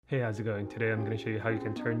Hey, how's it going? Today I'm going to show you how you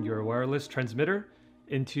can turn your wireless transmitter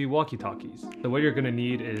into walkie-talkies. So what you're going to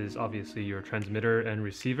need is obviously your transmitter and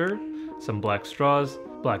receiver, some black straws,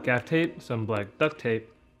 black gaff tape, some black duct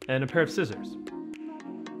tape, and a pair of scissors.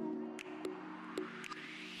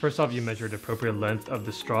 First off, you measure the appropriate length of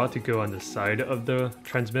the straw to go on the side of the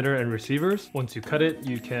transmitter and receivers. Once you cut it,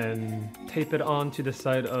 you can tape it onto the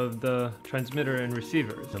side of the transmitter and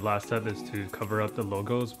receivers. The last step is to cover up the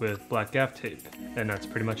logos with black gaff tape. And that's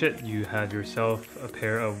pretty much it. You have yourself a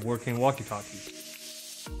pair of working walkie-talkies.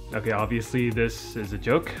 Okay, obviously this is a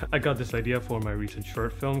joke. I got this idea for my recent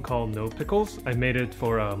short film called No Pickles. I made it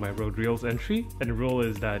for my Rode Reels entry, and the rule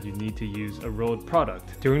is that you need to use a Rode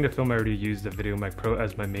product. During the film I already used the Video Mic Pro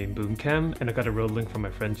as my main boom cam, and I got a Rode link from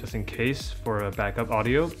my friend just in case for a backup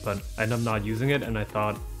audio, but I ended up not using it, and I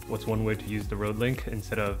thought, what's one way to use the Rode link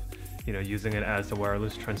instead of using it as the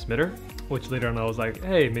wireless transmitter? Which later on I was like,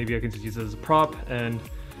 hey, maybe I can just use it as a prop, and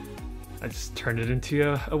I just turned it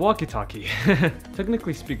into a walkie-talkie.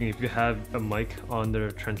 Technically speaking, if you have a mic on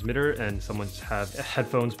the transmitter and someone just have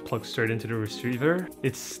headphones plugged straight into the receiver,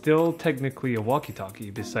 it's still technically a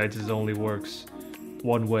walkie-talkie, besides it only works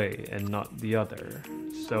one way and not the other.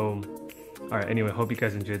 So, alright, anyway, hope you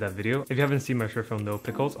guys enjoyed that video. If you haven't seen my short film No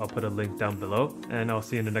Pickles, I'll put a link down below, and I'll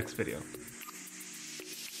see you in the next video.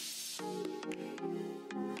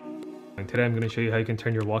 Today I'm going to show you how you can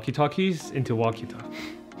turn your walkie-talkies into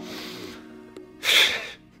walkie-talkies.